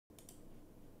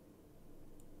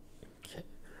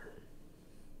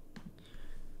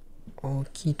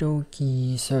Okie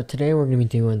dokie. So today we're going to be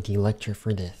doing the lecture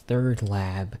for the third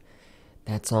lab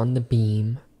that's on the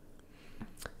beam.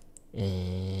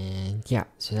 And yeah,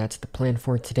 so that's the plan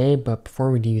for today. But before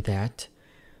we do that,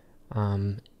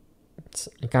 I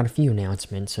got a few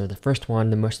announcements. So the first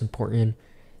one, the most important,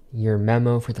 your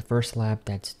memo for the first lab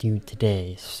that's due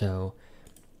today. So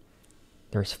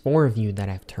there's 4 of you that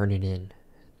have turned it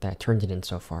in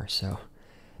so far. So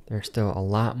there's still a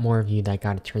lot more of you that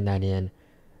got to turn that in.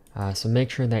 So make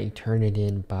sure that you turn it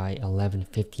in by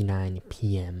 11:59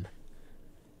 p.m.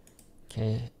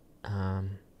 Okay.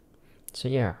 So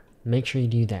yeah, make sure you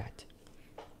do that.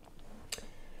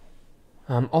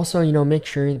 Also, make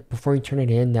sure before you turn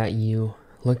it in that you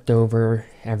looked over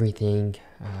everything,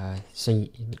 so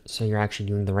you're actually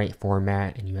doing the right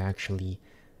format and you actually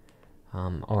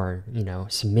are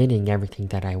submitting everything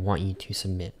that I want you to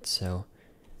submit. So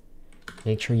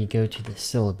make sure you go to the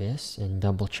syllabus and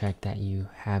double check that you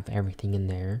have everything in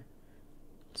there.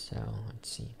 So let's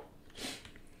see.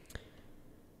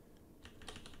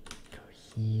 Go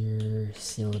here,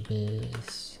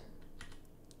 syllabus.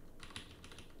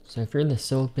 So if you're in the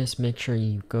syllabus, make sure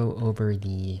you go over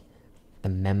the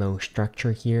memo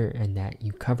structure here and that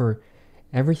you cover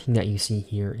everything that you see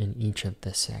here in each of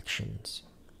the sections.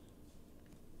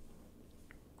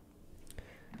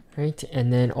 Right,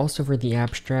 and then also for the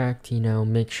abstract,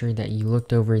 make sure that you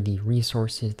looked over the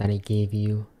resources that I gave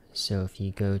you. So if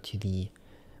you go to the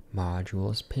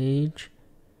modules page,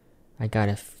 I got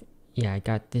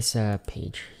this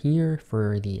page here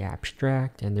for the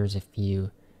abstract, and there's a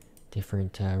few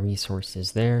different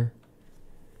resources there.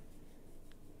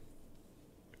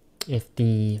 If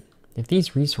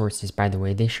these resources, by the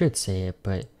way, they should say it,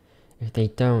 but if they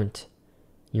don't,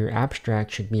 your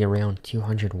abstract should be around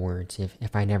 200 words.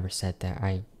 If I never said that,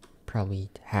 I probably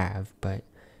have, but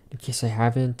in case I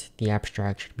haven't, the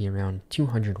abstract should be around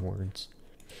 200 words.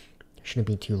 It shouldn't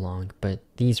be too long, but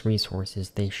these resources,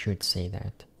 they should say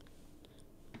that.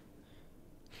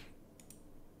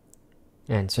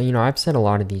 And so, I've said a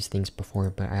lot of these things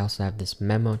before, but I also have this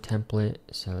memo template,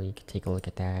 so you can take a look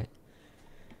at that.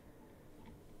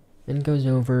 And it goes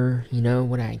over,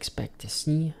 what I expect to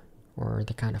see, or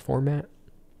the kind of format.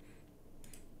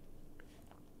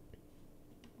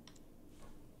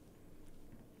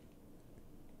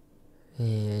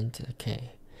 And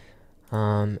okay,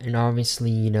 and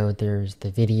obviously, there's the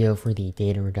video for the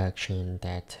data reduction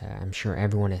that I'm sure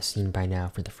everyone has seen by now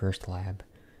for the first lab.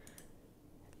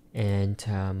 And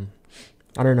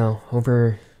I don't know,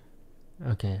 4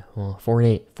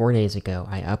 days ago,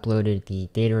 I uploaded the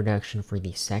data reduction for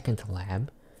the second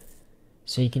lab,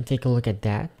 so you can take a look at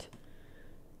that.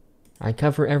 I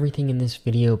cover everything in this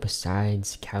video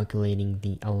besides calculating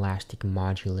the elastic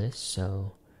modulus,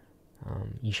 so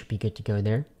you should be good to go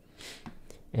there.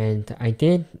 And I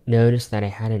did notice that I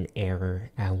had an error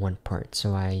at one part,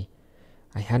 so I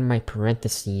had my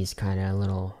parentheses kind of a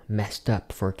little messed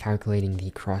up for calculating the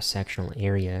cross-sectional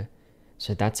area.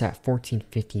 So that's at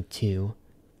 1452,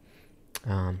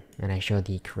 and I showed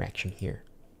the correction here.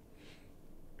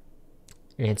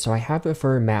 And so I have it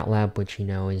for MATLAB, which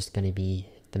is going to be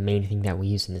the main thing that we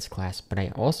use in this class, but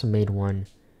I also made one,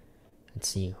 let's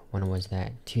see, when was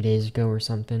that, 2 days ago or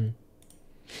something?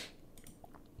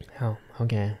 Oh,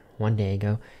 okay, 1 day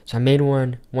ago. So I made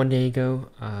one day ago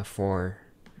for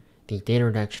the data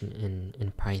reduction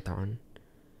in Python.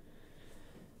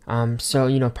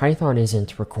 So, Python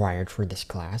isn't required for this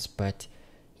class, but,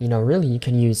 really you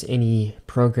can use any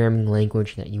programming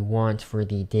language that you want for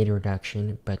the data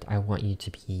reduction, but I want you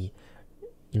to be,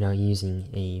 using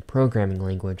a programming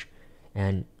language.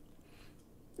 And,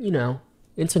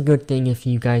 it's a good thing if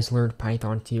you guys learned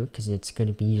Python too, because it's going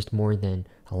to be used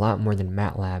a lot more than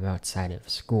MATLAB outside of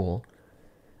school.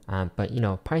 But,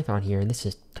 Python here, and this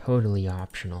is totally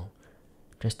optional.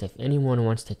 Just if anyone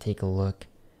wants to take a look,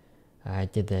 I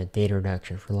did the data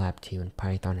reduction for Lab 2 in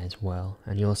Python as well,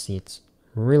 and you'll see it's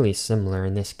really similar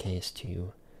in this case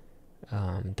to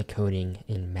the coding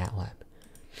in MATLAB.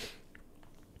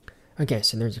 Okay,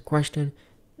 so there's a question.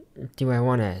 Do I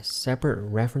want a separate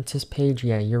references page?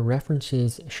 Yeah, your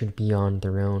references should be on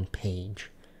their own page.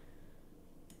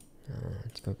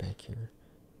 Let's go back here.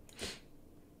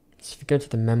 So if you go to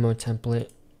the memo template,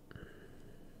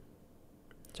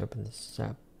 let's open this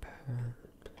up.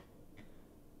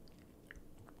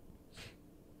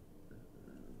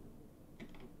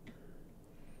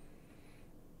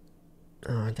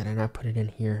 Did I not put it in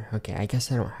here? Okay, I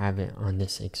guess I don't have it on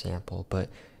this example, but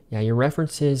yeah, your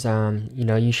references,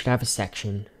 you should have a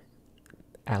section,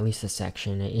 at least a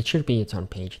section. It should be its own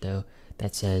page though,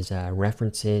 that says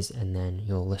references, and then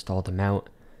you'll list all them out.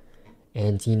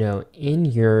 And in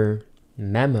your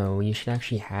memo, you should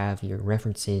actually have your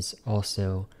references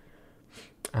also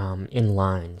in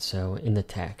line, so in the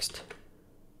text.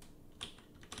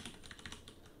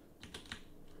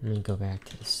 Let me go back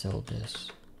to the syllabus.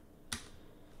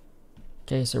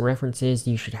 Okay, so references,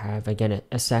 you should have, again,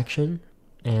 a section,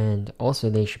 and also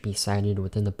they should be cited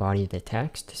within the body of the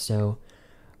text. So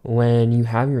when you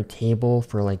have your table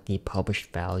for like the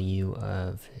published value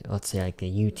of, let's say like the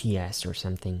UTS or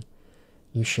something,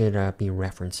 you should be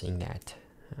referencing that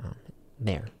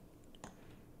there.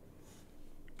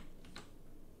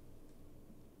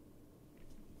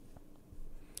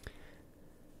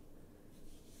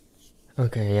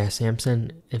 Okay, yeah,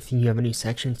 Samson, if you have a new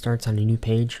section starts on a new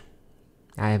page,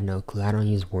 I have no clue. I don't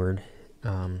use Word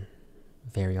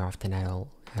very often at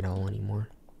all anymore.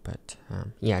 But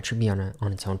yeah, it should be on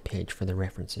its own page for the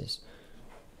references.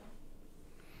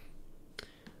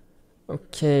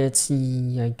 Okay, let's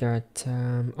see. I got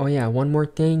oh yeah, one more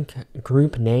thing.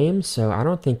 Group names. So I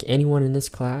don't think anyone in this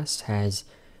class has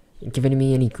given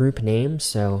me any group names.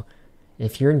 So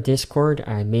if you're in Discord,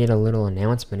 I made a little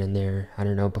announcement in there. I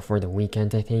don't know, before the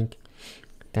weekend, I think,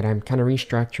 that I'm kind of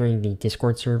restructuring the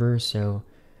Discord server. So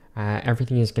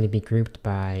everything is going to be grouped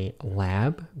by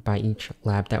lab, by each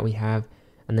lab that we have,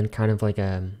 and then kind of like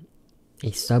a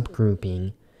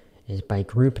subgrouping is by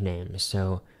group names.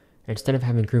 So instead of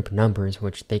having group numbers,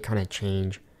 which they kind of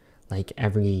change like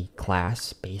every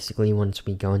class basically once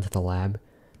we go into the lab,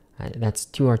 that's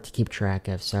too hard to keep track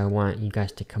of. So I want you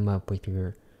guys to come up with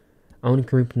your own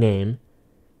group name.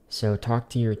 So talk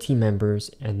to your team members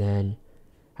and then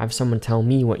have someone tell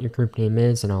me what your group name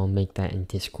is, and I'll make that in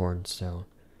Discord. So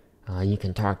you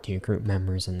can talk to your group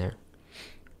members in there.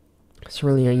 So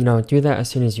really, do that as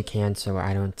soon as you can, so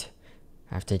I don't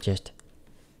have to just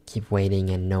keep waiting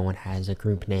and no one has a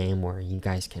group name where you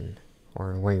guys can,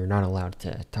 or where you're not allowed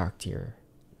to talk to your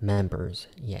members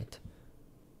yet.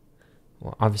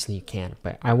 Well, obviously you can,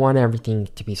 but I want everything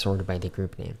to be sorted by the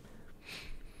group name.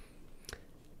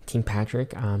 Team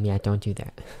Patrick, yeah, don't do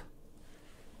that.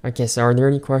 Okay, so are there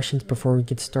any questions before we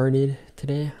get started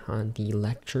today on the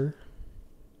lecture?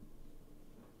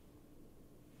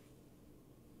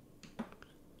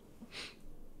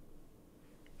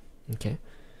 Okay.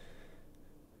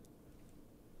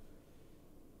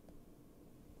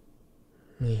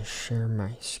 Let me share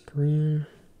my screen.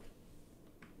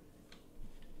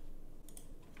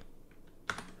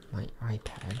 My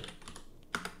iPad.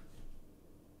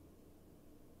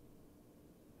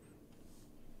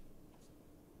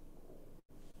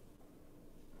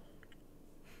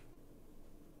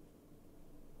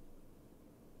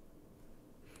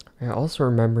 I also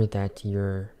remember that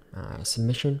your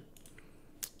submission,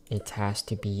 it has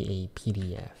to be a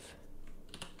PDF.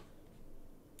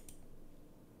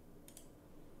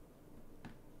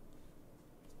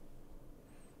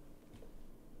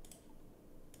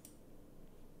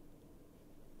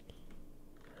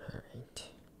 All right.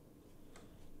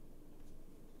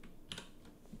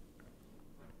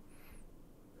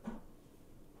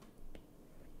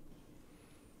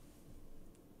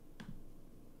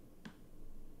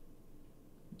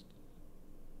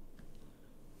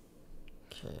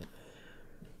 Okay.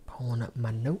 Pulling up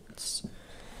my notes.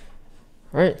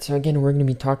 Alright, so again, we're going to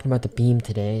be talking about the beam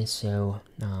today, so,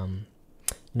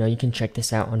 you can check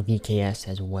this out on VKS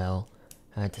as well,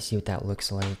 to see what that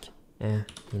looks like. You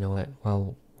know what,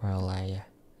 while I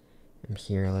am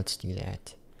here, let's do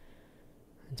that.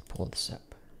 Let's pull this up.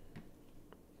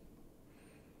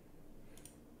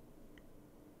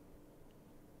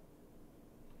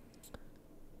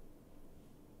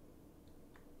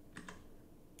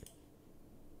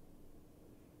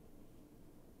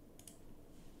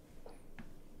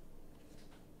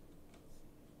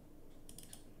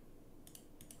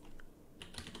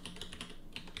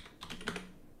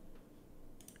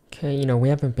 Okay, we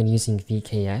haven't been using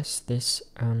VKS this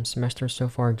semester so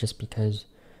far just because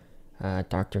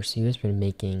Dr. Sue has been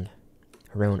making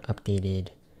her own updated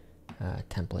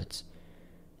templates.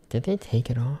 Did they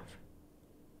take it off?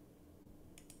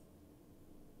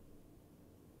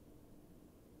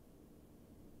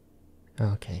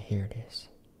 Okay, here it is.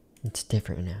 It's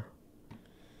different now.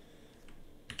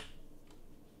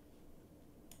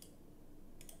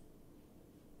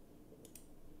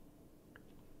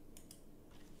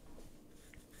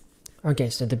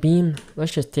 Okay, so the beam,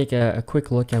 let's just take a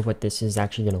quick look at what this is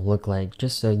actually going to look like,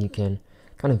 just so you can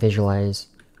kind of visualize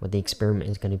what the experiment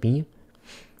is going to be.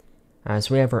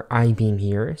 So we have our I-beam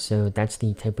here, so that's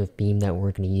the type of beam that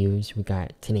we're going to use. We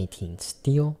got 1018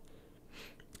 steel,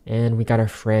 and we got our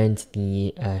friend,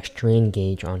 the strain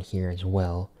gauge on here as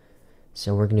well.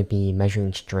 So we're going to be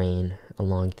measuring strain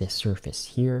along this surface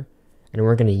here, And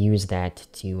we're going to use that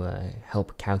to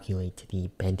help calculate the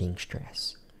bending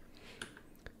stress.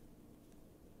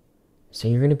 So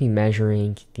you're going to be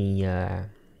measuring the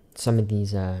some of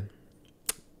these I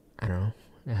don't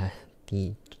know,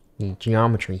 the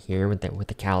geometry here with the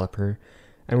caliper,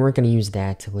 and we're going to use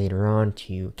that later on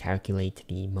to calculate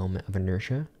the moment of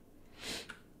inertia.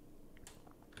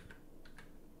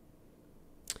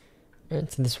 And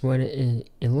so this is what it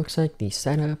looks like, the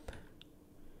setup.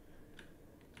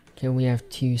 Okay, we have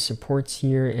two supports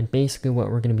here, and basically what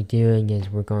we're going to be doing is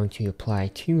we're going to apply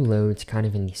two loads kind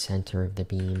of in the center of the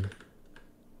beam.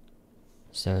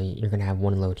 So you're going to have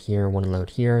one load here, one load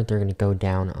here. They're going to go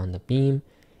down on the beam,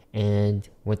 and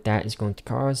what that is going to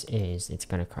cause is it's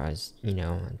going to cause, you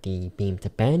know, the beam to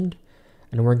bend.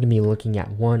 And we're going to be looking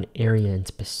at one area in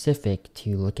specific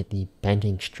to look at the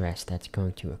bending stress that's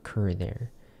going to occur there.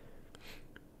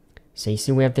 So you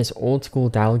see we have this old school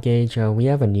dial gauge. We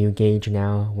have a new gauge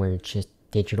now where it's just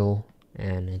digital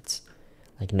and it's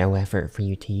like no effort for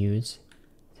you to use.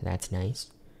 So that's nice.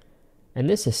 And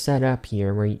this is set up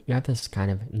here where you have this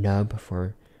kind of nub,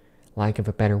 for lack of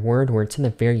a better word, where it's in the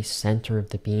very center of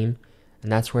the beam.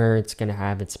 And that's where it's going to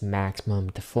have its maximum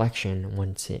deflection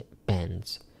once it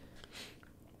bends.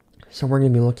 So we're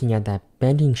going to be looking at that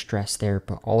bending stress there,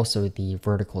 but also the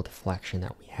vertical deflection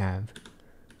that we have.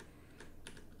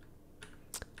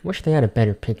 Wish they had a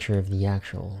better picture of the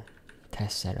actual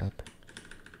test setup.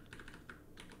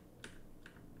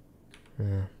 They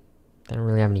don't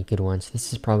really have any good ones.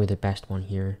 This is probably the best one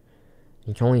here.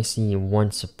 You can only see one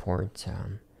support.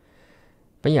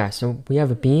 But yeah, so we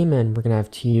have a beam and we're going to have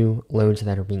two loads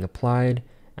that are being applied.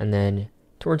 And then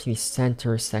towards the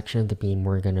center section of the beam,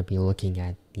 we're going to be looking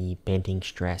at the bending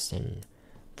stress and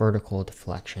vertical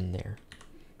deflection there.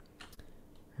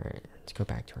 Alright, let's go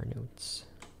back to our notes.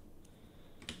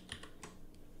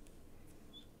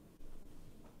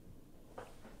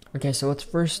 Okay, so let's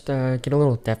first get a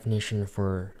little definition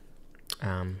for,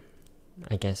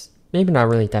 I guess, maybe not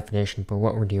really definition, but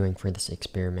what we're doing for this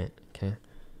experiment, okay?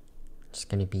 It's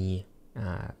going to be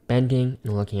bending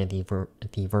and looking at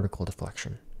the vertical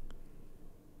deflection.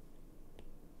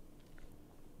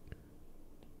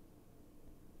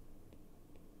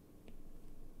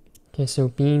 Okay, so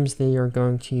beams, they are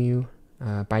going to,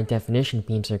 by definition,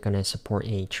 beams are going to support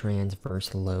a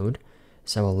transverse load.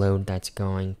 So a load that's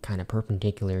going kind of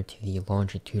perpendicular to the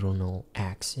longitudinal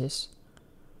axis.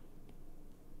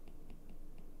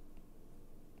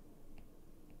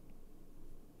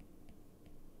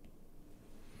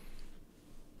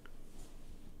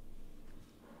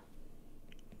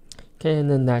 Okay,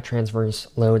 and then that transverse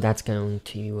load, that's going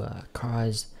to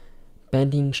cause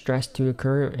bending stress to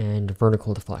occur and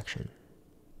vertical deflection.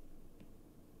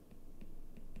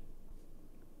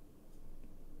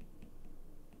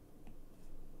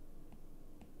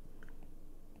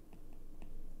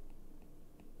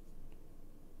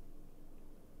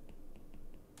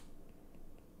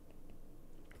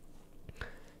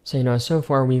 So, you know, so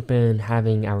far we've been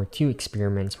having our two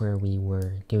experiments where we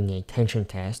were doing a tension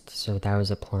test. So that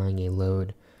was applying a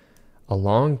load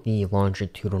along the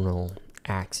longitudinal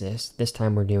axis. This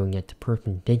time we're doing it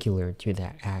perpendicular to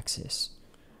that axis.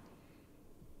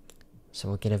 So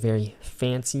we'll get a very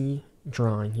fancy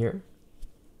drawing here.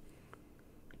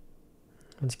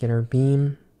 Let's get our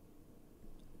beam.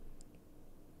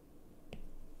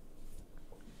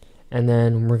 And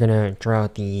then we're going to draw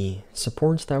out the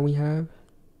supports that we have.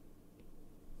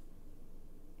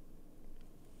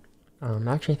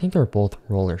 Actually, I think they're both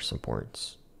roller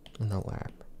supports in the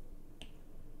lab.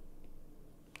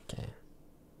 Okay.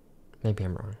 Maybe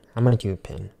I'm wrong. I'm going to do a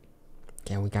pin.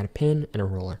 Okay, we got a pin and a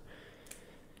roller.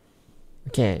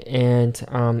 Okay, and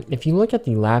if you look at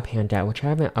the lab handout, which I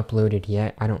haven't uploaded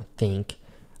yet, I don't think.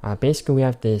 Basically, we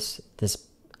have this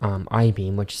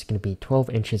I-beam, which is going to be 12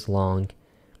 inches long.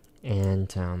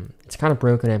 And it's kind of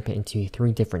broken up into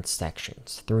three different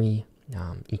sections. Three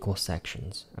equal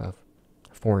sections of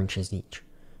 4 inches each.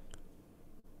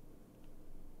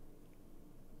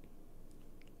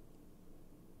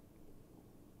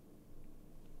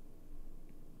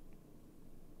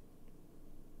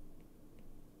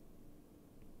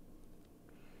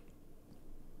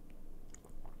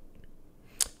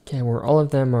 Okay, where all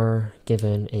of them are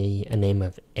given a name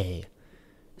of A.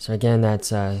 So again, that's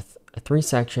 3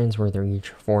 sections where they're each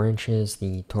 4 inches.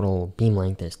 The total beam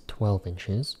length is 12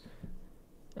 inches.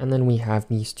 And then we have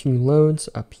these two loads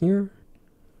up here.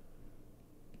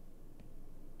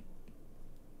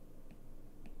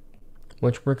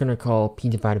 Which we're going to call P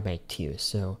divided by 2.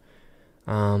 So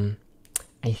I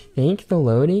think the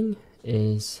loading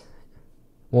is,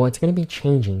 well, it's going to be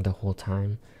changing the whole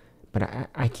time. But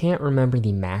I can't remember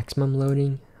the maximum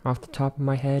loading. off the top of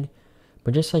my head.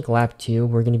 But just like lab 2,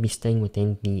 we're going to be staying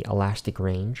within the elastic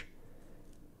range.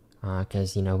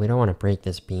 Because, we don't want to break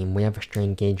this beam. We have a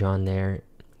strain gauge on there,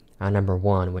 number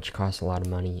 1, which costs a lot of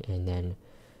money. And then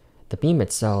the beam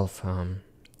itself,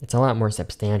 it's a lot more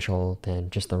substantial than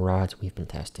just the rods we've been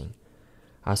testing.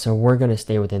 So we're going to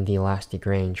stay within the elastic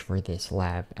range for this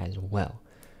lab as well.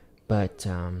 But,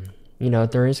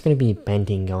 there is going to be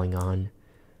bending going on.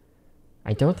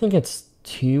 I don't think it's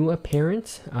too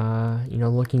apparent,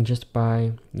 looking just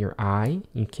by your eye.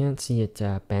 You can't see it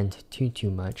bend too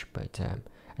much, but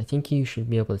I think you should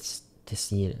be able to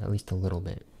see it at least a little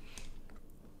bit.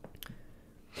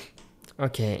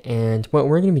 Okay, and what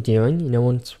we're going to be doing,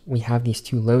 once we have these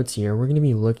 2 loads here, we're going to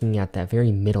be looking at that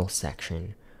very middle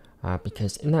section.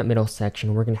 Because in that middle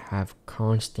section, we're going to have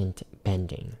constant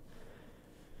bending.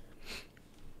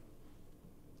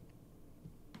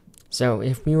 So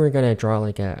if we were going to draw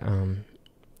like a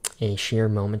shear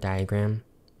moment diagram,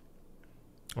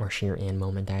 or shear and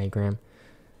moment diagram,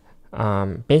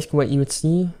 basically what you would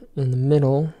see in the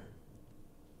middle,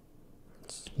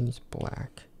 let's use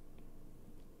black.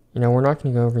 We're not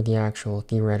going to go over the actual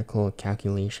theoretical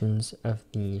calculations of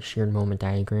the shear moment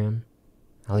diagram.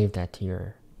 I'll leave that to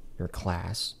your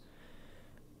class.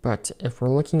 But if we're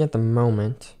looking at the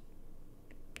moment,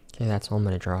 okay, that's all I'm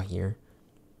going to draw here.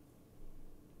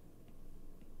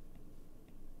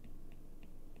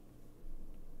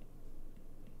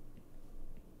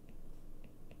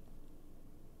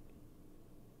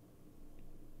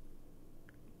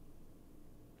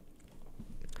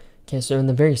 Okay, so in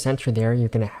the very center there, you're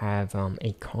going to have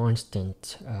a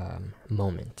constant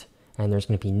moment, and there's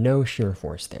going to be no shear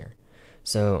force there.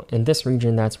 So in this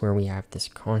region, that's where we have this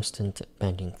constant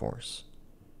bending force.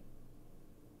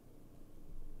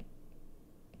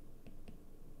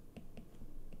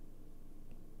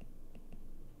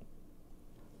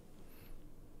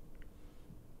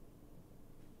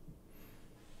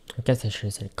 I guess I should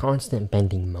have said constant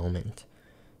bending moment.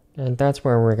 And that's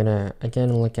where we're going to,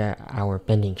 again, look at our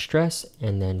bending stress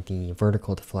and then the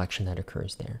vertical deflection that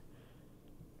occurs there.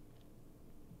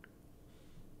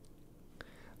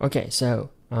 Okay, so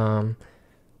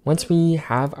once we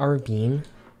have our beam,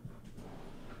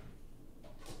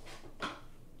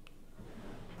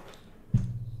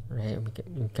 right,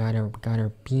 we got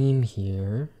our beam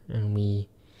here, and we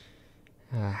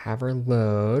have our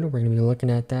load. We're going to be looking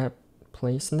at that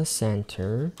place in the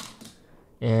center.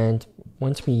 And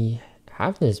once we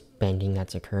have this bending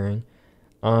that's occurring,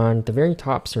 on the very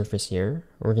top surface here,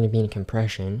 we're going to be in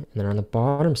compression, and then on the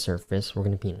bottom surface, we're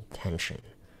going to be in tension.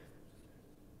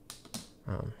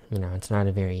 It's not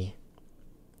a very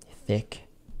thick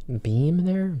beam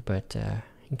there, but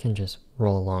you can just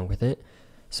roll along with it.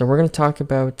 So we're going to talk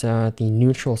about the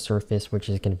neutral surface, which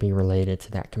is going to be related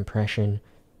to that compression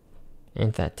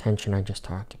and that tension I just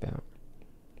talked about.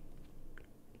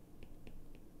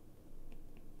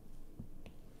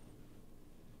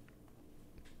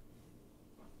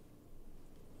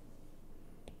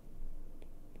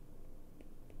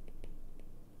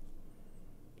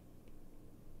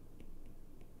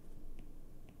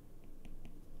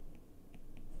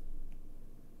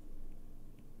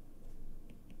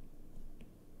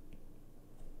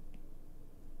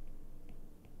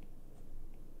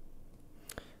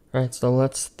 Alright, so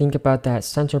let's think about that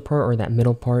center part, or that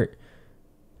middle part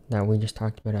that we just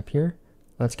talked about up here.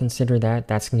 Let's consider that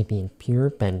that's going to be in pure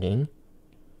bending.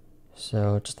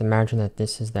 So just imagine that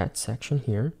this is that section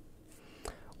here.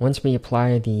 Once we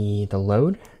apply the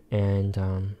load,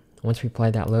 and once we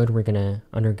apply that load, we're going to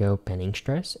undergo bending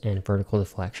stress and vertical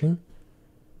deflection.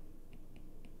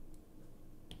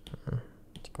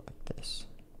 Let's go like this.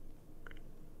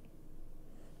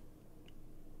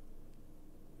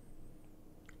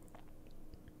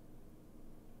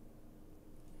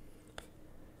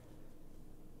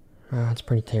 It's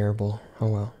pretty terrible. Oh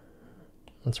well.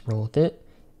 Let's roll with it.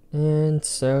 And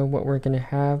so what we're going to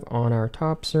have on our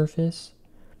top surface,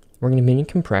 we're going to be in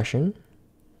compression.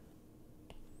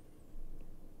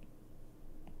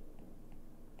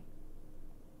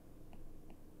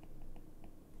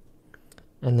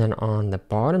 And then on the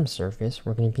bottom surface,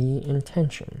 we're going to be in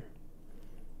tension.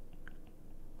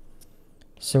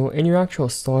 So in your actual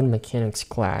solid mechanics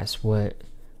class, what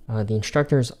the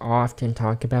instructors often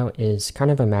talk about is kind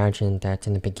of imagine that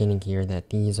in the beginning here that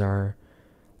these are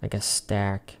like a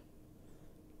stack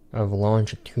of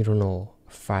longitudinal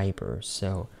fibers.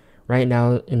 So right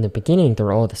now in the beginning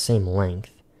they're all the same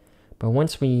length, but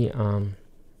once we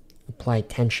apply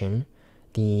tension,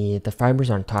 the fibers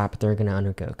on top, they're going to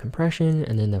undergo compression,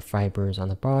 and then the fibers on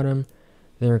the bottom,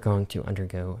 they're going to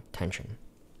undergo tension.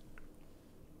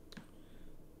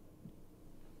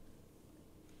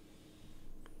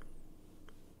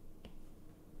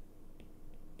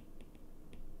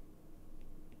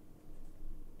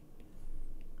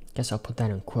 guess I'll put that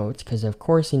in quotes, because of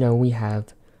course, we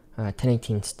have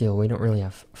 1018 steel. We don't really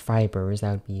have fibers.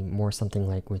 That would be more something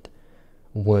like with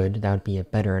wood. That would be a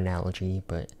better analogy,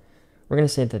 but we're going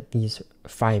to say that these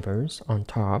fibers on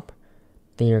top,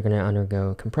 they are going to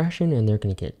undergo compression and they're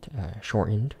going to get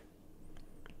shortened.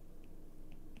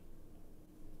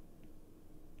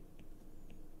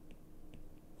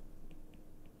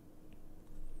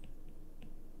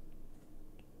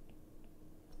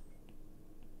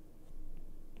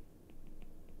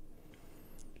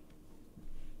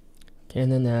 Okay,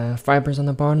 and then the fibers on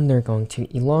the bottom, they're going to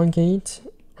elongate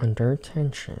under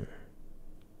tension.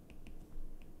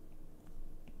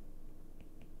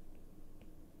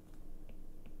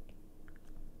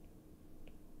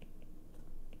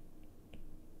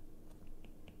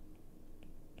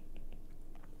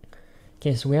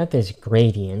 Okay, so we have this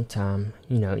gradient.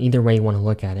 Either way you want to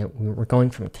look at it, we're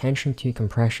going from tension to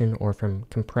compression or from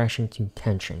compression to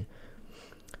tension.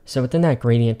 So within that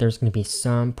gradient, there's going to be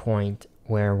some point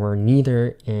where we're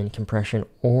neither in compression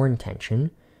or in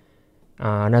tension.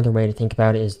 Another way to think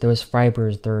about it is those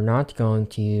fibers, they're not going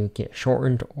to get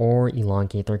shortened or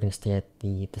elongate. They're going to stay at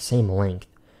the same length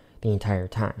the entire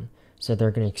time. So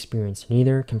they're going to experience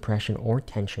neither compression or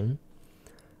tension.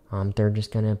 They're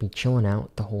just going to be chilling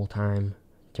out the whole time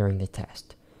during the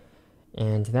test.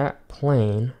 And that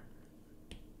plane,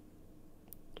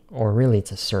 or really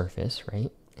it's a surface,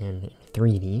 right, in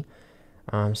 3D.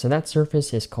 So that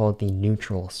surface is called the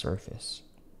neutral surface.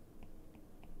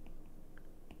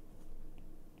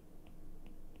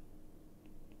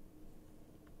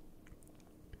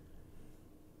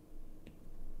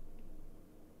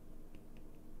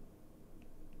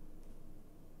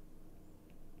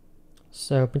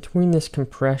 So between this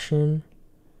compression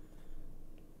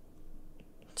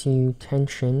to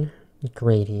tension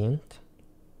gradient,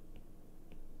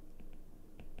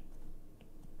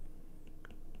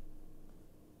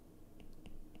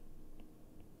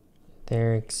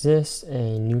 there exists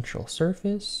a neutral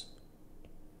surface.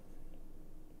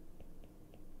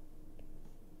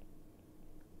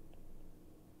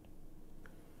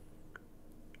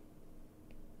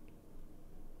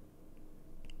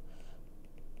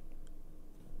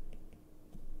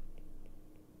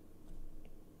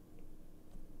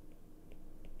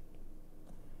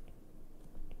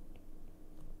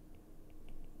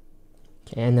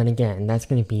 Okay, and then again, that's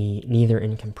going to be neither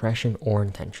in compression or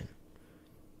in tension.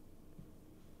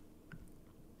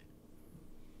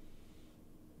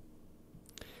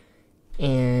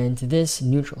 And this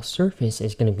neutral surface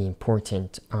is going to be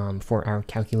important for our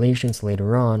calculations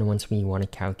later on once we want to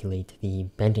calculate the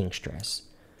bending stress.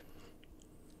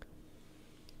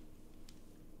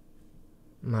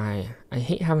 I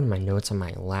hate having my notes on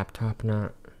my laptop,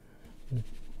 not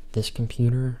this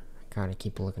computer. I gotta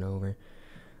keep looking over.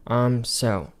 There's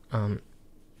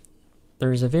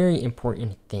a very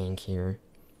important thing here.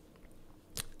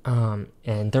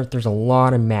 And there's a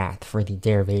lot of math for the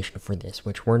derivation for this,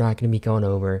 which we're not going to be going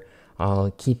over.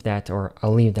 I'll leave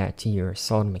that to your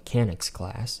solid mechanics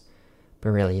class. But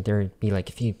really, there'd be like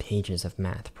a few pages of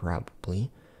math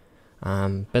probably.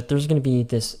 But there's going to be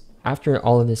this, after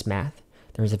all of this math,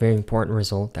 there's a very important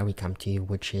result that we come to,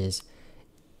 which is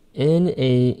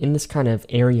in this kind of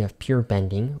area of pure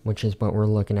bending, which is what we're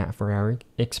looking at for our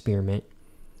experiment,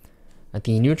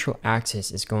 the neutral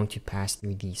axis is going to pass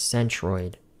through the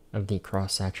centroid of the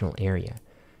cross-sectional area.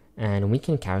 And we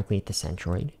can calculate the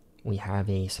centroid. We have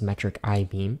a symmetric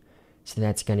I-beam, so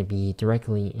that's going to be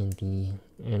directly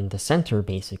in the center,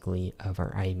 basically, of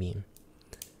our I-beam.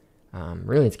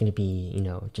 Really, it's going to be,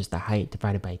 just the height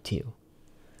divided by 2.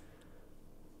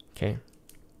 Okay.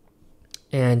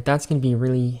 And that's going to be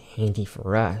really handy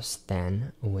for us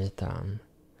then with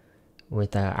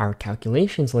our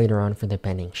calculations later on for the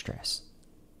bending stress.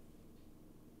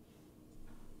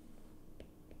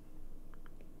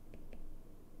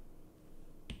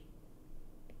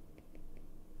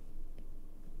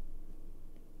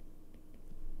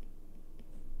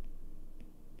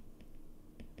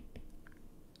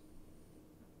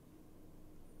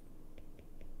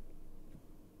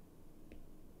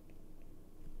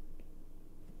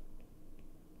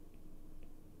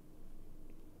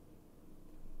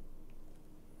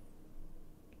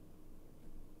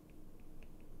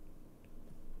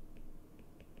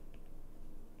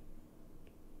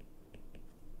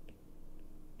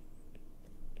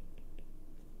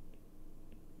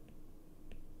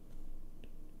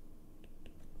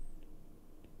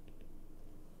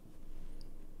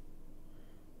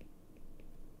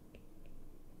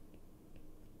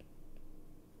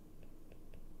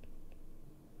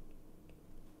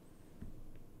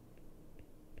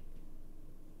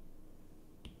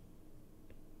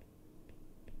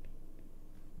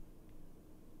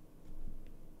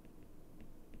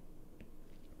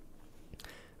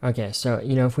 Okay, so,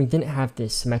 if we didn't have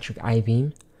this symmetric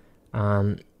I-beam,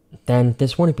 then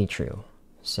this wouldn't be true.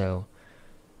 So,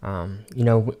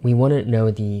 we wouldn't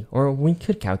know or we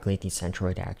could calculate the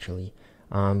centroid actually,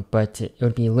 but it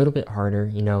would be a little bit harder,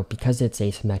 because it's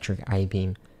a symmetric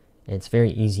I-beam. It's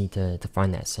very easy to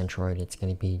find that centroid. It's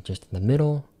going to be just in the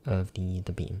middle of the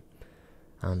beam.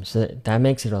 So that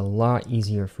makes it a lot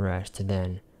easier for us to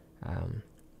then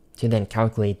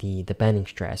calculate the bending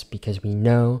stress, because we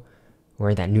know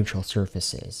where that neutral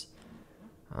surface is.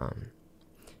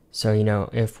 So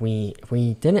if we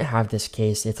didn't have this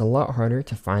case, it's a lot harder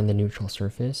to find the neutral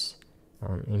surface.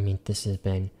 This has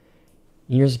been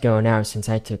years ago now since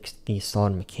I took the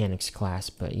solid mechanics class,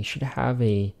 but you should have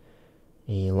a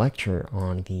lecture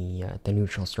on the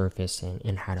neutral surface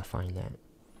and how to find that.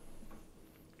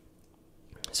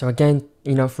 So again,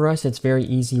 for us, it's very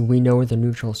easy. We know where the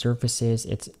neutral surface is.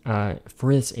 It's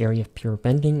for this area of pure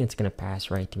bending, it's going to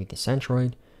pass right through the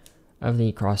centroid of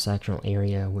the cross-sectional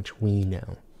area, which we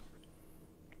know.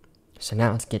 So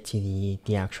now let's get to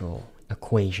the actual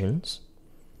equations.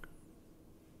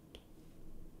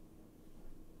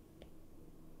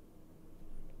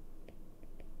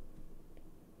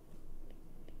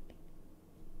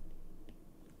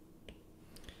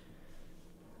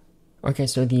 Okay,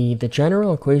 so the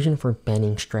general equation for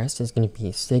bending stress is going to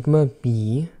be sigma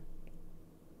b,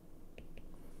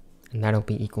 and that'll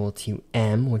be equal to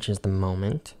m, which is the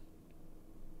moment,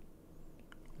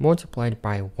 multiplied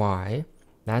by y.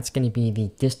 That's going to be the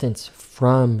distance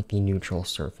from the neutral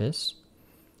surface,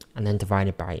 and then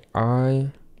divided by I,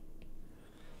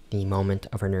 the moment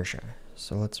of inertia.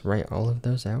 So let's write all of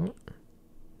those out.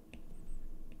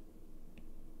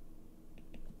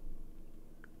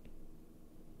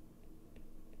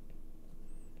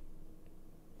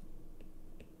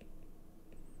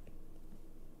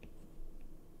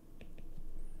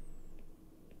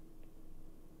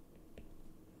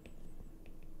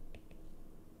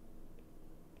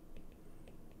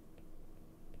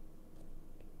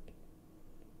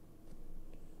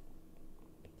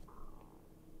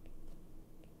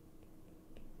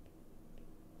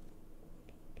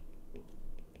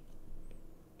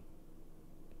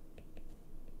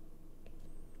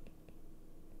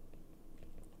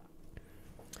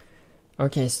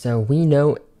 Okay, so we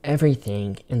know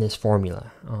everything in this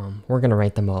formula. We're going to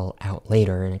write them all out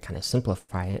later and kind of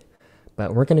simplify it.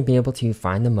 But we're going to be able to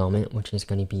find the moment, which is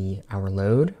going to be our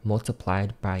load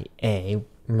multiplied by A.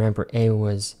 Remember, A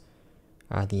was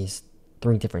these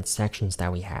 3 different sections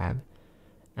that we have.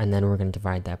 And then we're going to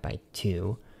divide that by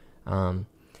 2.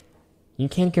 You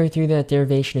can go through that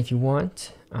derivation if you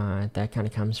want. That kind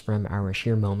of comes from our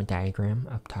shear moment diagram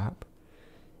up top.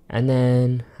 And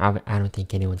then, I don't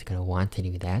think anyone's going to want to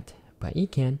do that, but you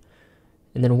can.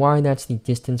 And then y, that's the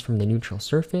distance from the neutral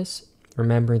surface.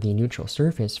 Remember, the neutral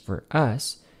surface for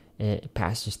us, it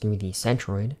passes through the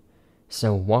centroid.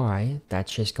 So y,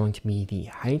 that's just going to be the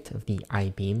height of the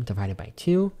I-beam divided by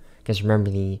 2. Because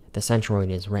remember, the centroid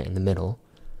is right in the middle.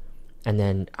 And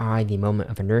then I, the moment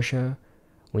of inertia,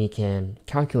 we can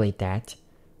calculate that.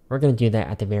 We're going to do that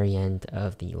at the very end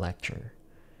of the lecture.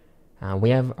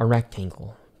 We have a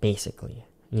rectangle. Basically,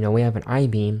 we have an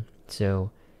I-beam,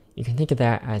 so you can think of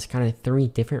that as kind of 3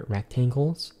 different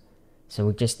rectangles. So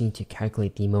we just need to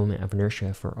calculate the moment of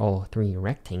inertia for all 3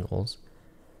 rectangles,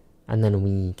 and then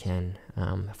we can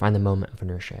find the moment of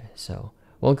inertia. So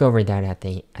we'll go over that at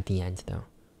the end, though,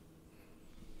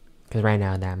 because right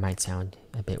now that might sound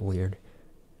a bit weird.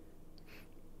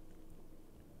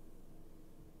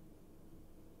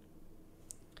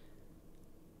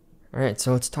 Alright,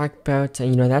 so let's talk about,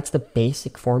 that's the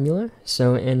basic formula.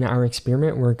 So in our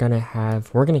experiment, we're going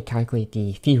to calculate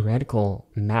the theoretical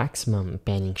maximum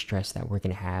bending stress that we're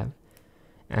going to have.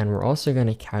 And we're also going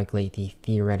to calculate the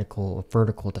theoretical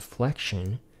vertical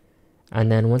deflection. And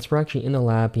then once we're actually in the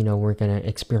lab, we're going to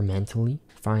experimentally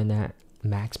find that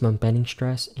maximum bending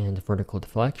stress and vertical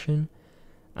deflection.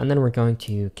 And then we're going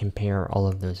to compare all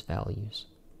of those values.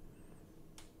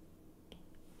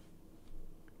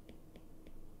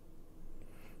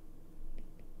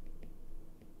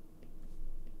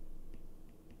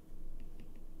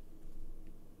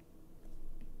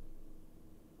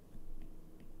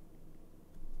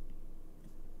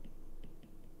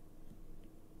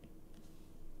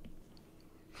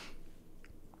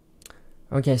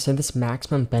 Okay, so this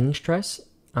maximum bending stress,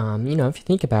 if you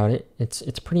think about it,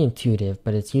 it's pretty intuitive,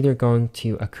 but it's either going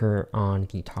to occur on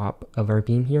the top of our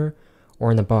beam here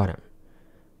or in the bottom.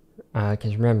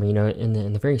 Because remember, in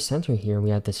the very center here, we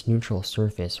have this neutral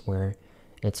surface where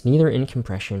it's neither in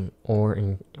compression or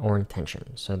in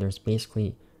tension. So there's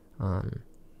basically kind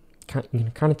you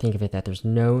can kind of think of it that there's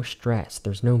no stress,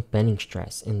 there's no bending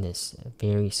stress in this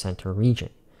very center region.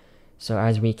 So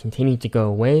as we continue to go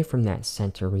away from that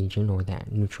center region or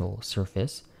that neutral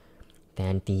surface,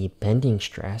 then the bending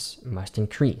stress must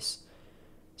increase.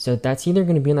 So that's either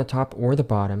going to be on the top or the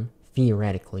bottom,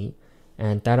 theoretically,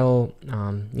 and that'll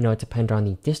depend on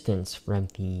the distance from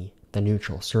the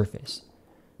neutral surface.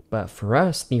 But for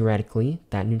us, theoretically,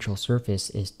 that neutral surface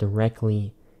is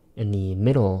directly in the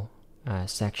middle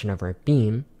section of our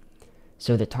beam.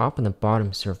 So the top and the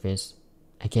bottom surface,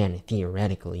 again,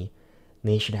 theoretically,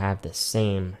 they should have the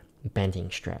same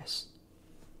bending stress.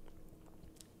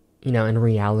 In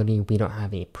reality, we don't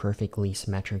have a perfectly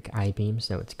symmetric I-beam,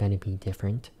 so it's going to be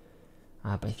different.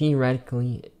 But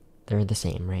theoretically, they're the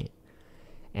same, right?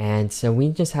 And so we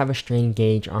just have a strain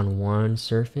gauge on one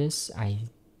surface. And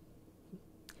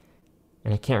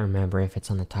I can't remember if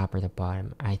it's on the top or the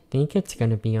bottom. I think it's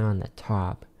going to be on the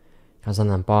top, because on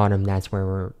the bottom, that's where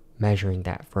we're measuring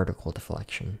that vertical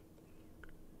deflection.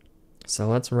 So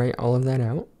let's write all of that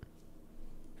out.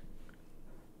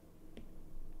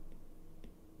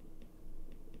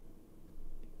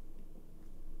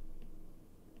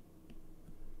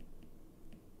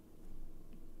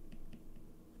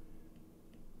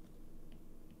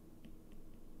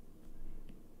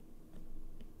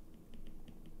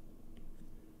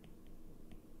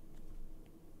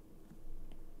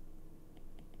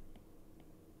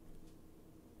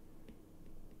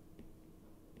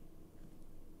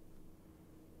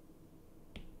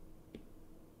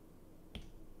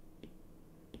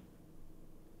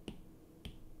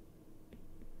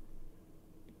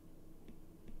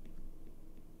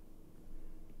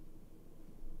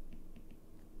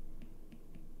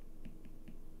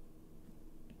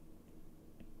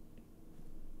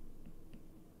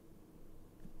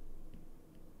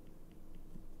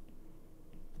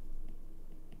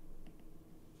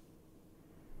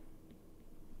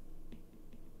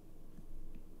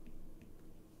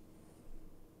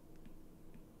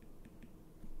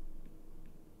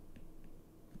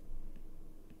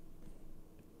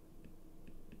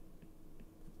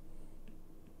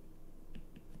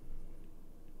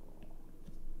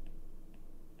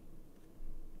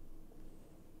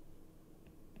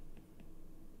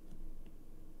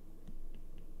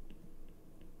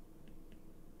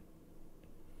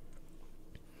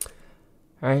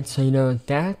 Alright, so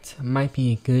that might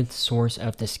be a good source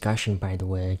of discussion, by the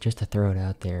way, just to throw it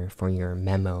out there for your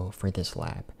memo for this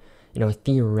lab.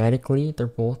 Theoretically, they're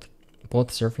both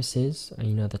surfaces,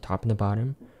 the top and the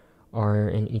bottom, are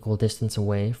an equal distance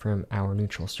away from our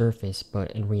neutral surface,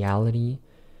 but in reality,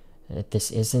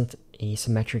 this isn't a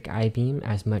symmetric I-beam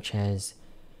as much as,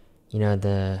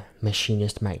 the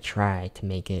machinist might try to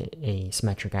make it a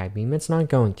symmetric I-beam. It's not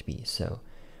going to be, so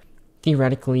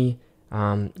theoretically,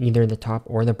 either the top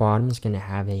or the bottom is going to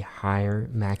have a higher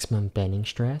maximum bending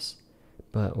stress,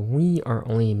 but we are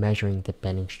only measuring the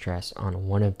bending stress on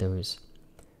one of those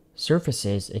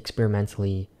surfaces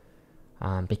experimentally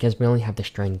because we only have the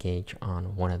strain gauge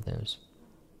on one of those.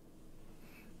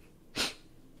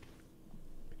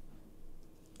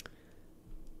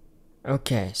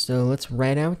 Okay, so let's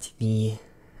write out the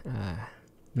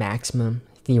maximum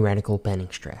theoretical bending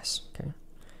stress. Okay,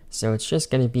 so it's just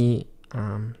going to be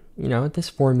this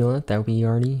formula that we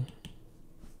already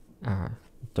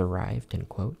derived in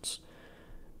quotes,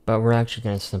 but we're actually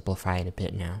going to simplify it a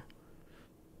bit now.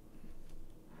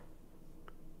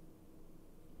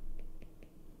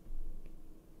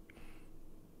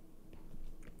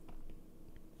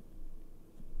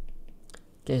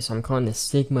 Okay, so I'm calling this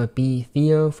sigma b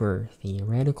theo for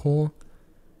theoretical.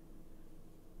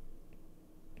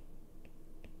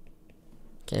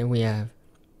 Okay, we have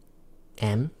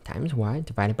m times y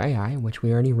divided by I, which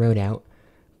we already wrote out.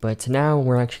 But now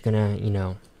we're actually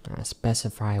gonna,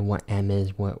 specify what m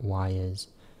is, what y is,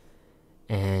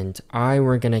 and I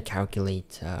we're gonna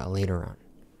calculate later on.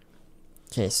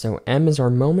 Okay, so m is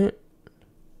our moment.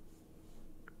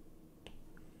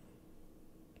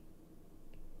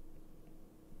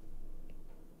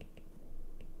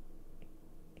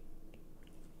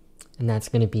 And that's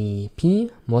going to be P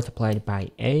multiplied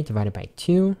by A divided by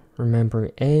 2.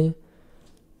 Remember, A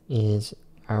is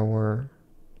our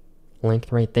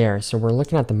length right there. So we're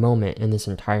looking at the moment in this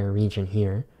entire region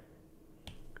here.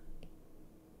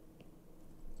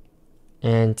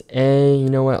 And A, you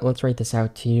know what, let's write this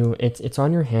out to you. It's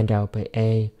on your handout, but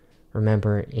A,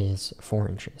 remember, is 4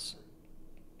 inches.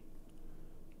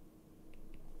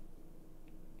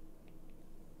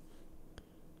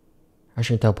 I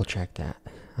should double check that.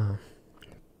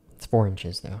 It's 4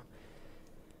 inches though.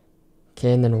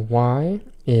 Okay, and then y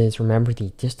is, remember, the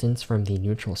distance from the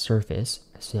neutral surface.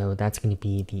 So that's going to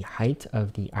be the height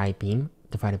of the I-beam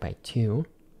divided by 2.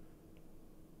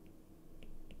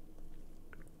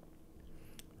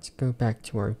 Let's go back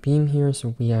to our beam here.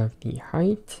 So we have the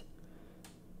height.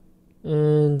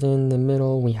 And in the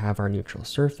middle, we have our neutral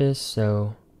surface.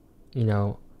 So, you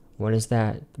know, what is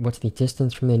that? What's the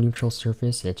distance from the neutral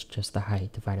surface? It's just the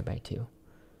height divided by 2.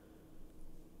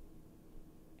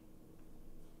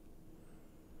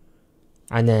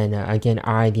 And then, again,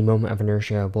 the moment of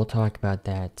inertia, we'll talk about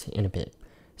that in a bit.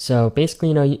 So basically,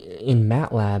 you know, in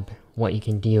MATLAB, what you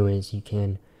can do is you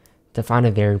can define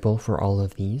a variable for all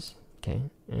of these, okay?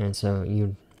 And so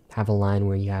you have a line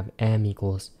where you have m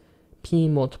equals p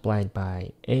multiplied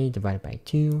by a divided by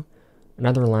 2,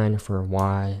 another line for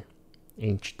y,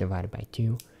 h divided by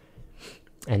 2,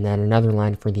 and then another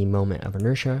line for the moment of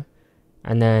inertia,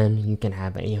 and then you can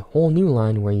have a whole new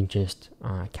line where you just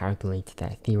calculate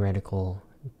that theoretical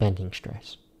bending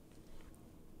stress.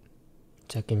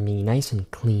 So it can be nice and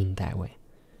clean that way.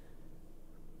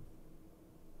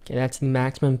 Okay, that's the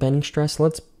maximum bending stress.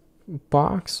 Let's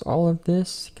box all of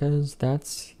this because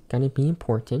that's going to be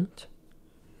important.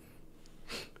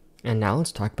 And now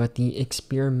let's talk about the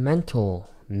experimental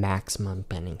maximum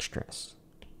bending stress.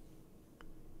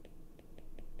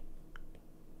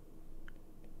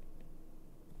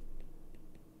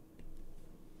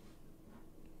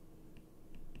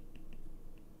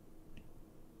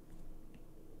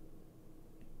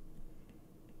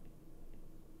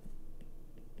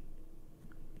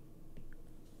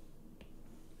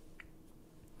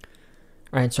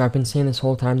 Alright, so I've been saying this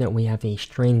whole time that we have a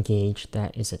strain gauge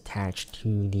that is attached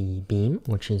to the beam,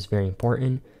 which is very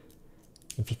important.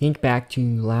 If you think back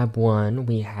to lab 1,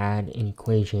 we had an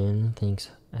equation,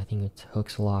 I think it's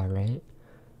Hooke's law, right?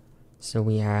 So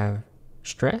we have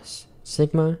stress,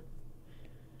 sigma,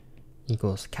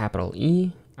 equals capital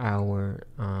E, our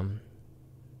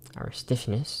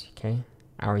stiffness, okay?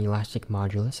 Our elastic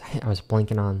modulus, I was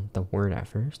blanking on the word at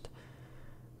first,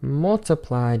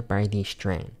 multiplied by the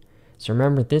strain. So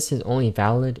remember, this is only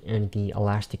valid in the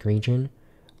elastic region.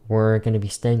 We're going to be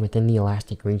staying within the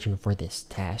elastic region for this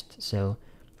test, so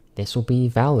this will be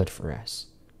valid for us.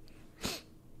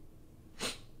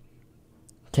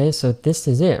 Okay, so this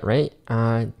is it, right?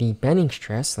 The bending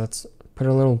stress, let's put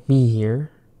a little b here,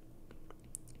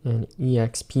 and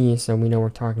exp, so we know we're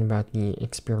talking about the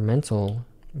experimental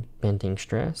bending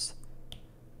stress.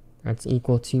 That's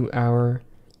equal to our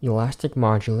elastic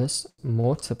modulus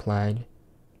multiplied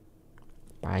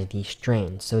by the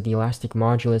strain. So the elastic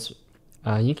modulus,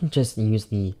 you can just use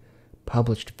the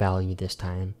published value this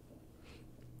time.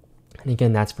 And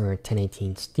again, that's for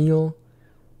 1018 steel.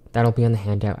 That'll be on the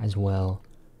handout as well.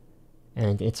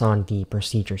 And it's on the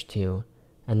procedures too.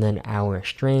 And then our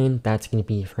strain, that's going to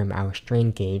be from our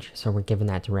strain gauge. So we're given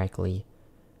that directly.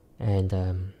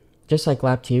 And just like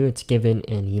lab 2, it's given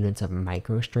in units of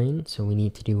microstrain. So we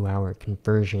need to do our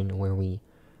conversion where we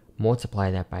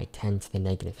multiply that by 10 to the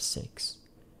negative 6.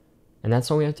 And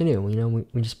that's all we have to do.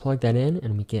 We just plug that in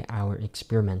and we get our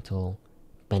experimental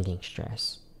bending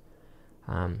stress.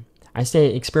 I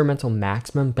say experimental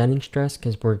maximum bending stress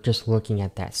because we're just looking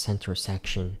at that center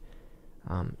section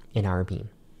in our beam.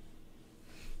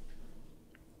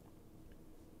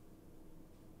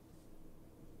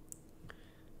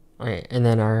 Alright, and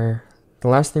then the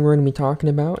last thing we're going to be talking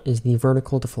about is the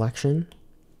vertical deflection.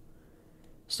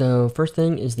 So first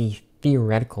thing is the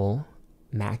theoretical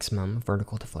maximum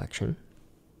vertical deflection.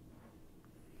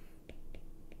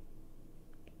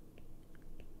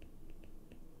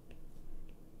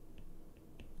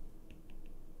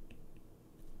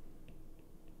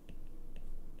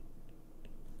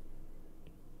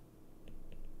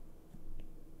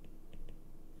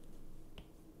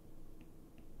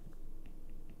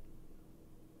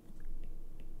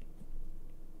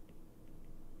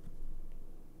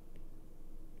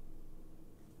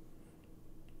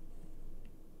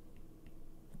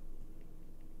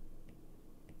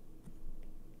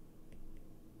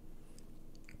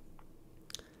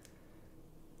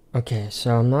 Okay,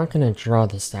 so I'm not going to draw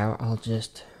this out. I'll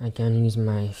just, again, use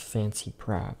my fancy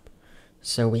prop.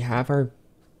 So we have our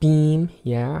beam,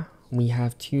 yeah. We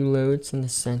have 2 loads in the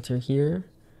center here.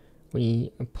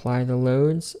 We apply the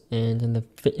loads, and in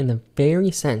the very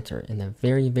center, in the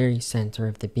very, very center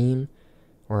of the beam,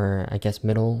 or I guess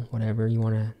middle, whatever you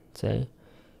want to say,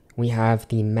 we have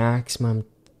the maximum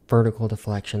vertical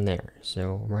deflection there.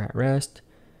 So we're at rest,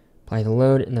 apply the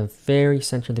load in the very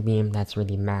center of the beam. That's where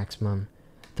the maximum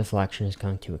deflection is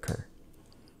going to occur.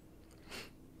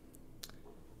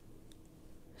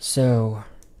 So,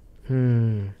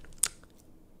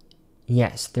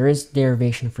 Yes, there is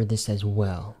derivation for this as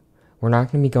well. We're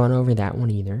not going to be going over that one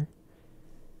either.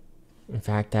 In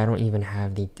fact, I don't even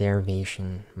have the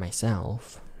derivation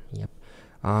myself. Yep.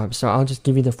 So I'll just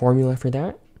give you the formula for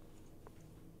that.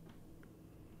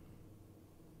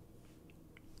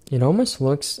 It almost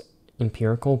looks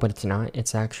empirical, but it's not.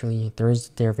 It's actually, there is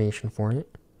derivation for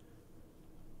it.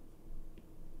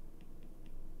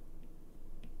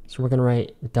 So we're going to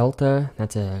write delta.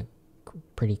 That's a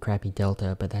pretty crappy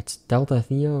delta, but that's delta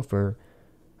theo for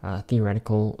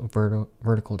theoretical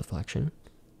vertical deflection.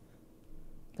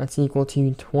 That's equal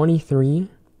to 23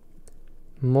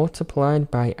 multiplied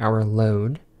by our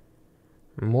load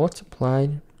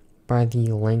multiplied by the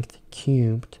length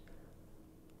cubed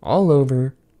all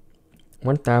over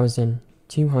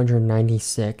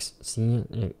 1,296. See,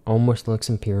 it almost looks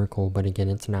empirical, but again,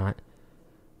 it's not.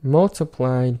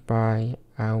 Multiplied by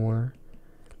our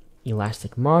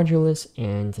elastic modulus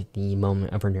and the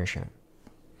moment of inertia.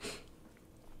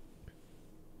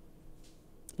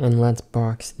 And let's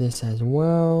box this as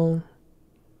well.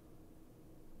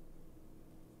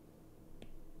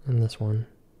 And this one.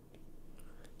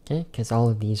 Okay, because all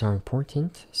of these are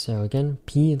important. So again,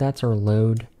 P, that's our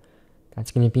load.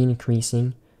 That's going to be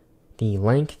increasing. The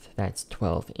length, that's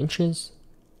 12 inches.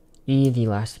 E, the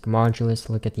elastic modulus,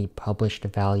 look at the published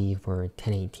value for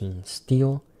 1018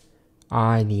 steel.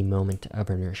 I, the moment of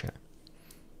inertia.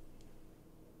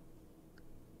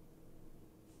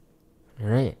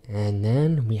 Alright, and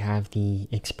then we have the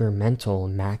experimental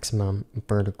maximum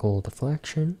vertical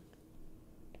deflection.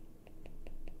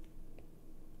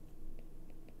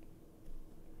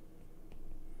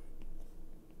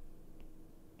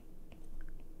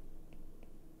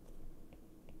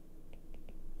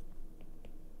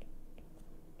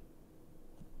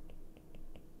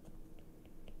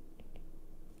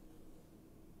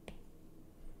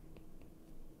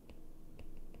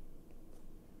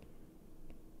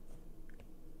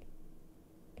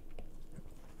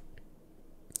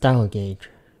 Dial gauge,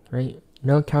 right?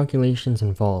 No calculations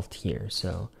involved here.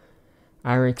 So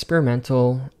our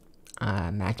experimental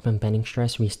maximum bending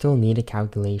stress, we still need a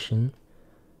calculation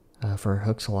for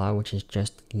Hooke's law, which is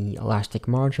just the elastic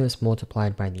modulus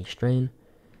multiplied by the strain.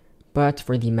 But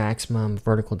for the maximum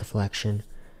vertical deflection,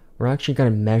 we're actually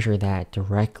going to measure that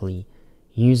directly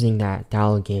using that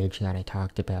dial gauge that I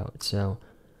talked about. So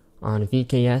on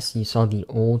VKS, you saw the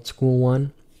old school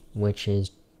one, which is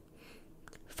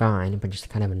fine, but just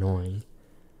kind of annoying.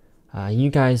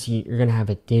 You guys, you're going to have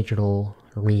a digital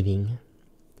reading.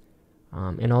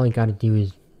 And all you got to do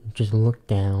is just look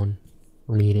down,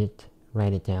 read it,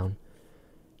 write it down.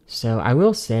 So I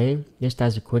will say, just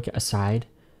as a quick aside,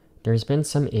 there's been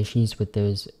some issues with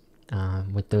those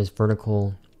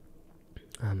vertical,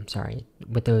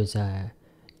 with those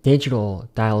digital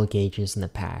dial gauges in the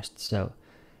past. So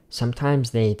sometimes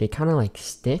they kind of like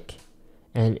stick,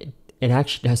 and it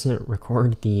actually doesn't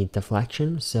record the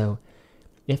deflection. So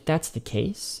if that's the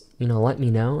case, let me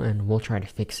know and we'll try to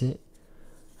fix it.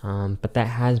 But that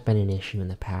has been an issue in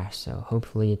the past, so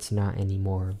hopefully it's not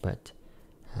anymore, but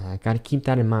got to keep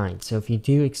that in mind. So if you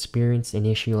do experience an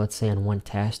issue, let's say on one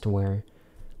test where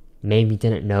maybe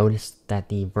didn't notice that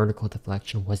the vertical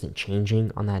deflection wasn't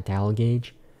changing on that dial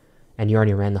gauge, and you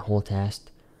already ran the whole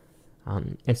test,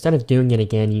 instead of doing it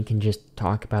again, you can just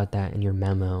talk about that in your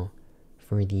memo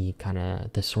for the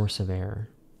the source of error.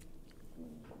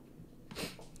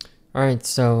 Alright,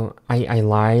 so I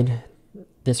lied.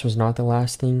 This was not the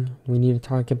last thing we need to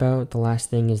talk about. The last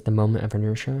thing is the moment of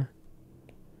inertia.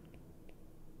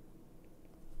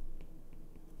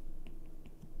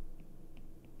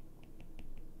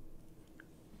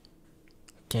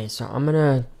 Okay, so I'm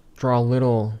gonna draw a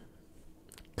little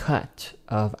cut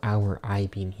of our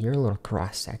I-beam here, a little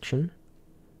cross section.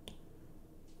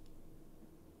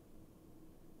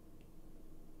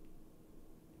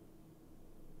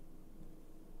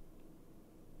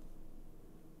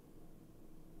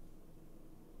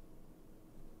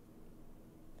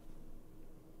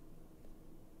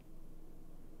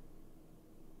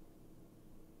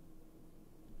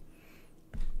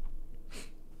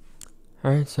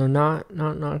 Alright, so not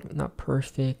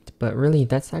perfect, but really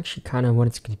that's actually kind of what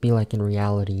it's going to be like in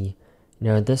reality.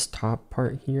 This top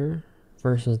part here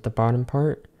versus the bottom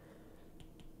part,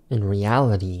 in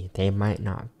reality, they might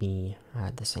not be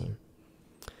the same.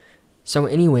 So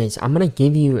anyways, I'm going to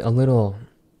give you a little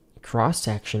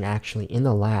cross-section actually in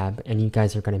the lab, and you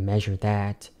guys are going to measure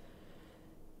that.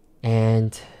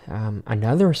 And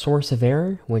another source of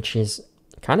error, which is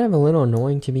kind of a little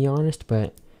annoying to be honest,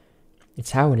 but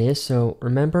it's how it is. So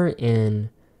remember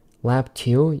in lab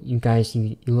 2, you guys,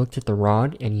 you looked at the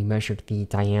rod and you measured the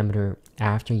diameter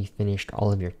after you finished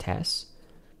all of your tests.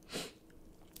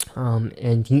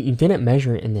 And you didn't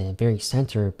measure it in the very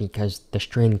center because the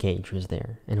strain gauge was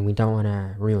there, and we don't want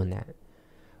to ruin that.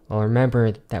 Well,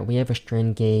 remember that we have a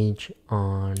strain gauge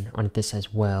on this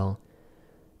as well.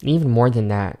 And even more than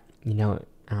that,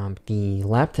 the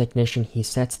lab technician, he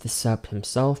sets this up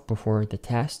himself before the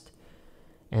test.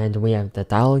 And we have the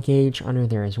dial gauge under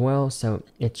there as well, so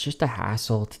it's just a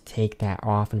hassle to take that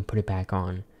off and put it back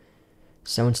on.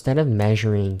 So instead of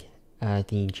measuring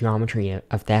the geometry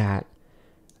of that,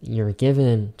 you're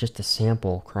given just a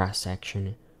sample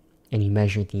cross-section, and you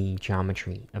measure the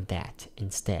geometry of that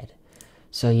instead.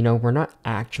 So, we're not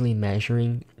actually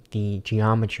measuring the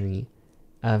geometry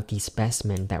of the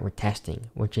specimen that we're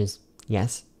testing, which is,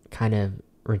 yes, kind of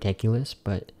ridiculous,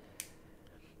 but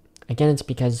again, it's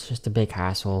because it's just a big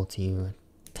hassle to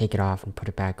take it off and put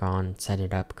it back on and set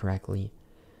it up correctly.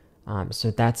 So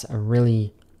that's a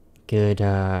really good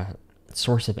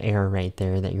source of error right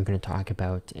there that you're going to talk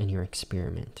about in your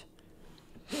experiment.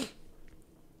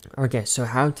 Okay, so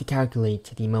how to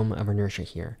calculate the moment of inertia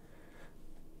here.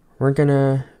 We're going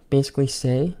to basically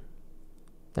say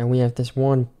that we have this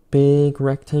one big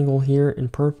rectangle here in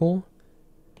purple,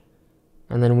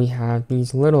 and then we have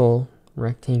these little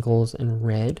rectangles in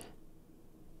red.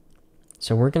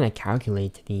 So we're going to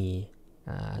calculate the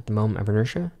moment of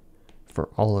inertia for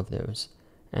all of those.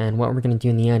 And what we're going to do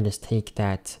in the end is take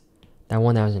that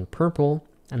one that was in purple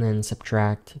and then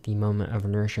subtract the moment of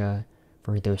inertia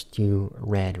for those two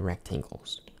red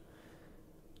rectangles.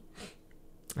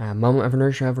 Moment of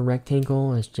inertia of a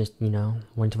rectangle is just,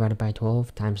 1 divided by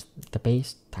 12 times the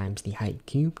base times the height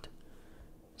cubed.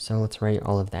 So let's write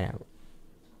all of that out.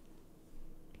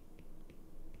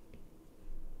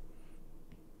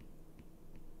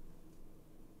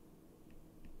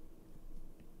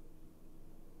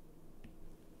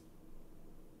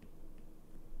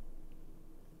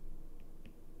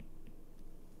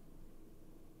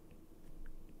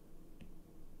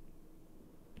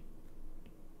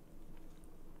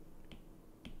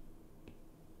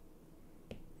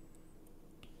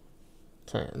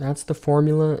 Okay, that's the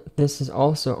formula. This is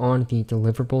also on the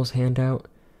deliverables handout.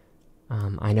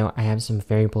 I know I have some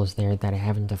variables there that I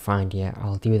haven't defined yet.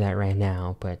 I'll do that right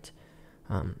now, but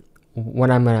what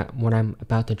I'm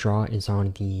about to draw is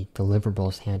on the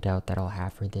deliverables handout that I'll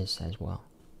have for this as well.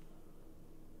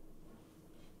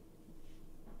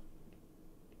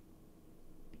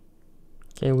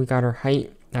 Okay, we got our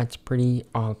height. That's pretty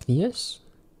obvious.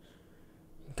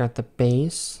 Got the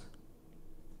base.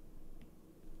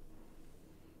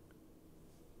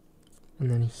 And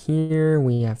then here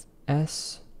we have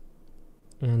S,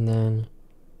 and then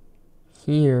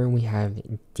here we have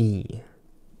D.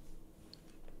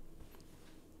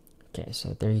 Okay,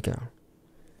 so there you go.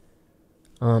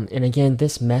 And again,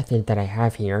 this method that I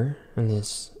have here in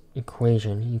this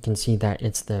equation, you can see that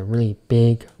it's the really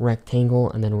big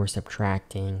rectangle, and then we're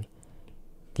subtracting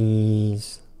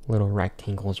these little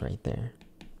rectangles right there.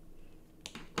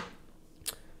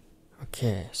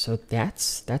 Okay, so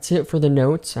that's it for the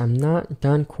notes. I'm not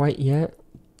done quite yet.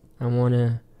 I want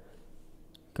to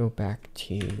go back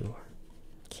to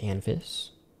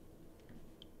Canvas.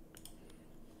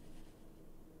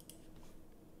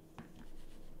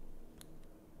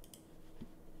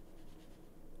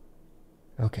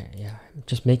 Okay, yeah,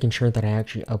 just making sure that I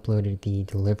actually uploaded the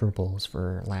deliverables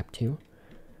for Lab 2.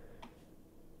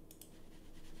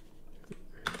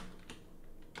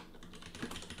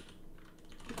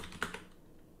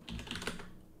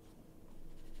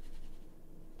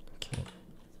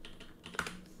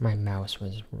 My mouse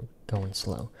was going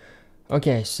slow.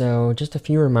 Okay, so just a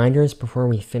few reminders before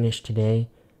we finish today.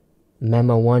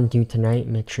 Memo 1 due tonight,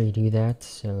 make sure you do that.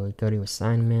 So go to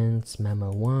assignments,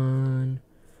 memo 1,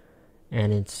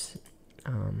 and it's,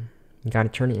 you gotta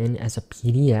turn it in as a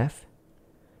PDF.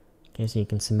 Okay, so you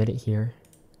can submit it here.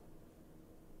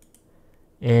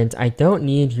 And I don't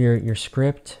need your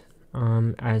script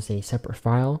as a separate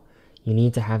file. You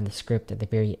need to have the script at the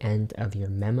very end of your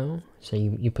memo. So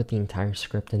you put the entire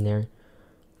script in there.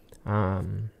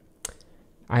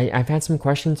 I've had some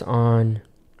questions on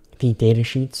the data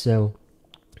sheet. So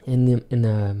in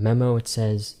the memo it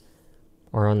says,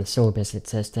 or on the syllabus it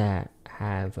says to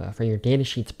have, for your data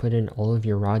sheets, put in all of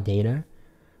your raw data.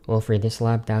 Well, for this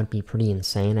lab that would be pretty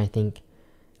insane. I think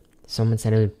someone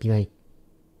said it would be like,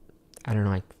 I don't know,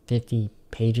 like 50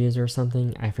 pages or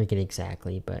something. I forget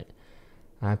exactly, but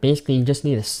basically you just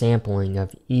need a sampling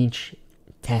of each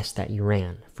test that you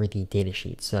ran for the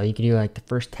datasheet. So you could do like the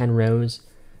first 10 rows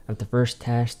of the first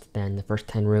test, then the first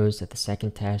 10 rows of the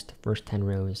second test, the first 10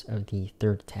 rows of the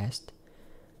third test,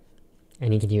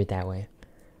 and you can do it that way.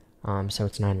 So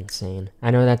it's not insane. I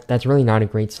know that's really not a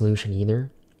great solution either,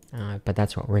 but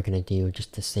that's what we're gonna do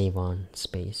just to save on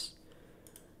space.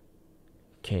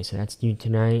 Okay, so that's due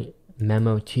tonight.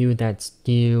 Memo 2, that's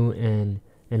due in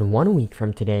 1 week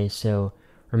from today. So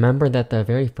remember that the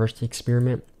very first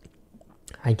experiment,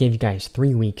 I gave you guys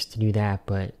 3 weeks to do that,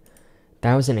 but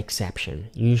that was an exception.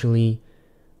 Usually,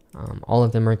 all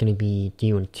of them are going to be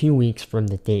due in 2 weeks from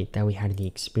the date that we had the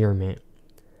experiment.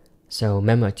 So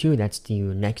Memo 2, that's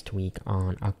due next week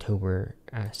on October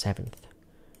 7th.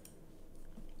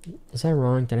 Is that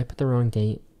wrong? Did I put the wrong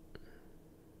date?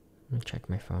 Let me check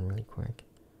my phone really quick.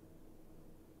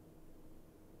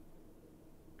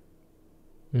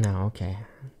 No, okay.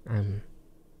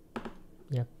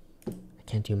 Yep. I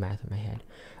can't do math in my head.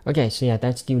 Okay, so yeah,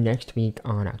 that's due next week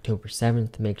on October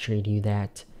 7th. Make sure you do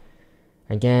that.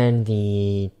 Again,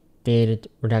 the data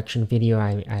reduction video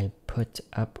I put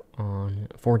up on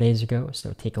 4 days ago,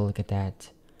 so take a look at that.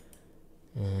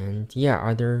 And yeah,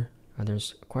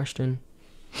 others a question?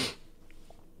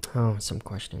 Oh, some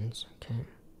questions. Okay.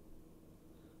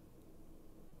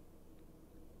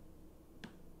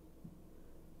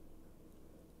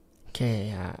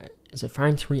 Okay, is it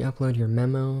fine to re-upload your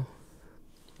memo?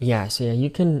 Yeah, so yeah, you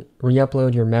can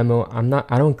re-upload your memo.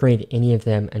 I don't grade any of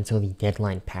them until the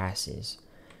deadline passes.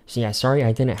 So yeah, sorry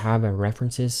I didn't have a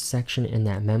references section in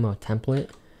that memo template.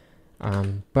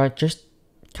 But just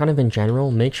kind of in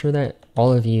general, make sure that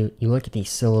all of you look at the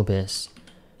syllabus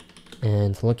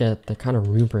and look at the kind of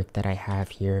rubric that I have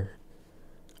here.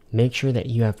 Make sure that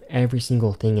you have every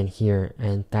single thing in here,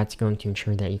 and that's going to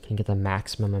ensure that you can get the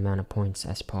maximum amount of points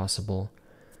as possible.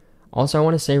 Also, I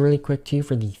want to say really quick too,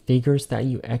 for the figures that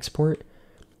you export,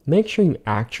 make sure you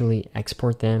actually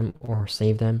export them or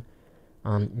save them.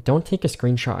 Don't take a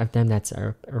screenshot of them. That's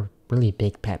a really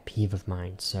big pet peeve of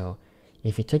mine. So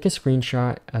if you took a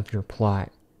screenshot of your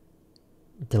plot,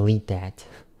 delete that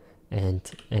and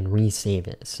resave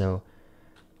it. So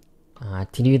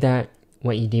to do that,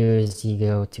 what you do is you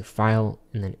go to File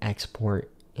and then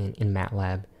Export in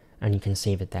MATLAB, and you can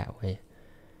save it that way.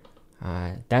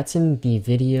 That's in the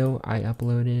video I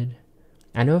uploaded.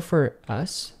 I know for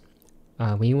us,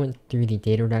 we went through the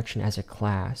data reduction as a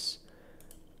class,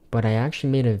 but I actually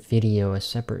made a video, a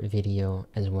separate video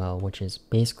as well, which is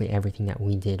basically everything that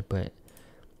we did. But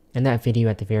in that video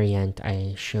at the very end,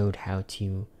 I showed how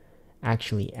to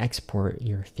actually export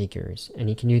your figures, and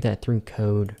you can do that through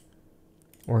code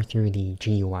or through the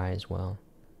GUI as well.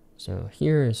 So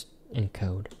here is in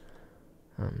code.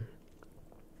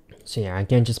 So yeah,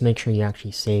 again, just make sure you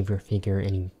actually save your figure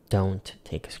and you don't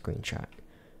take a screenshot.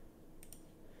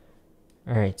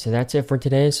 Alright, so that's it for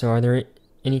today. So are there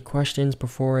any questions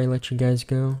before I let you guys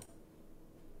go?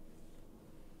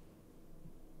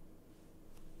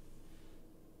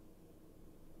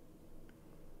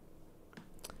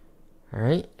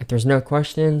 Alright, if there's no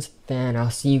questions, then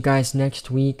I'll see you guys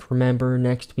next week. Remember,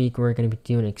 next week we're going to be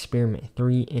doing experiment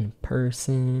 3 in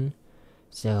person.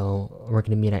 So we're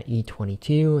going to meet at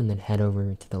E22 and then head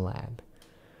over to the lab.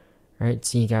 Alright,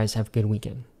 see you guys. Have a good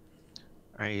weekend.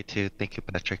 Alright, you too. Thank you,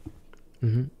 Patrick.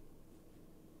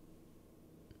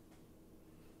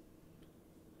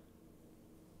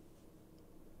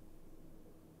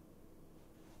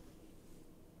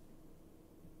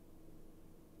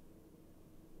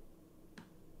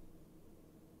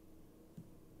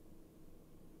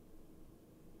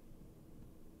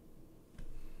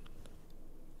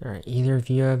 Alright, either of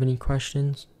you have any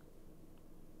questions?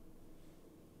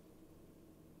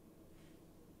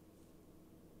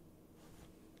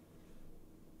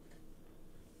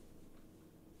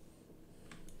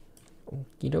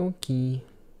 Okie dokie.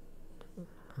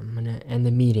 I'm gonna end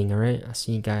the meeting, alright? I'll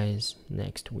see you guys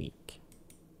next week.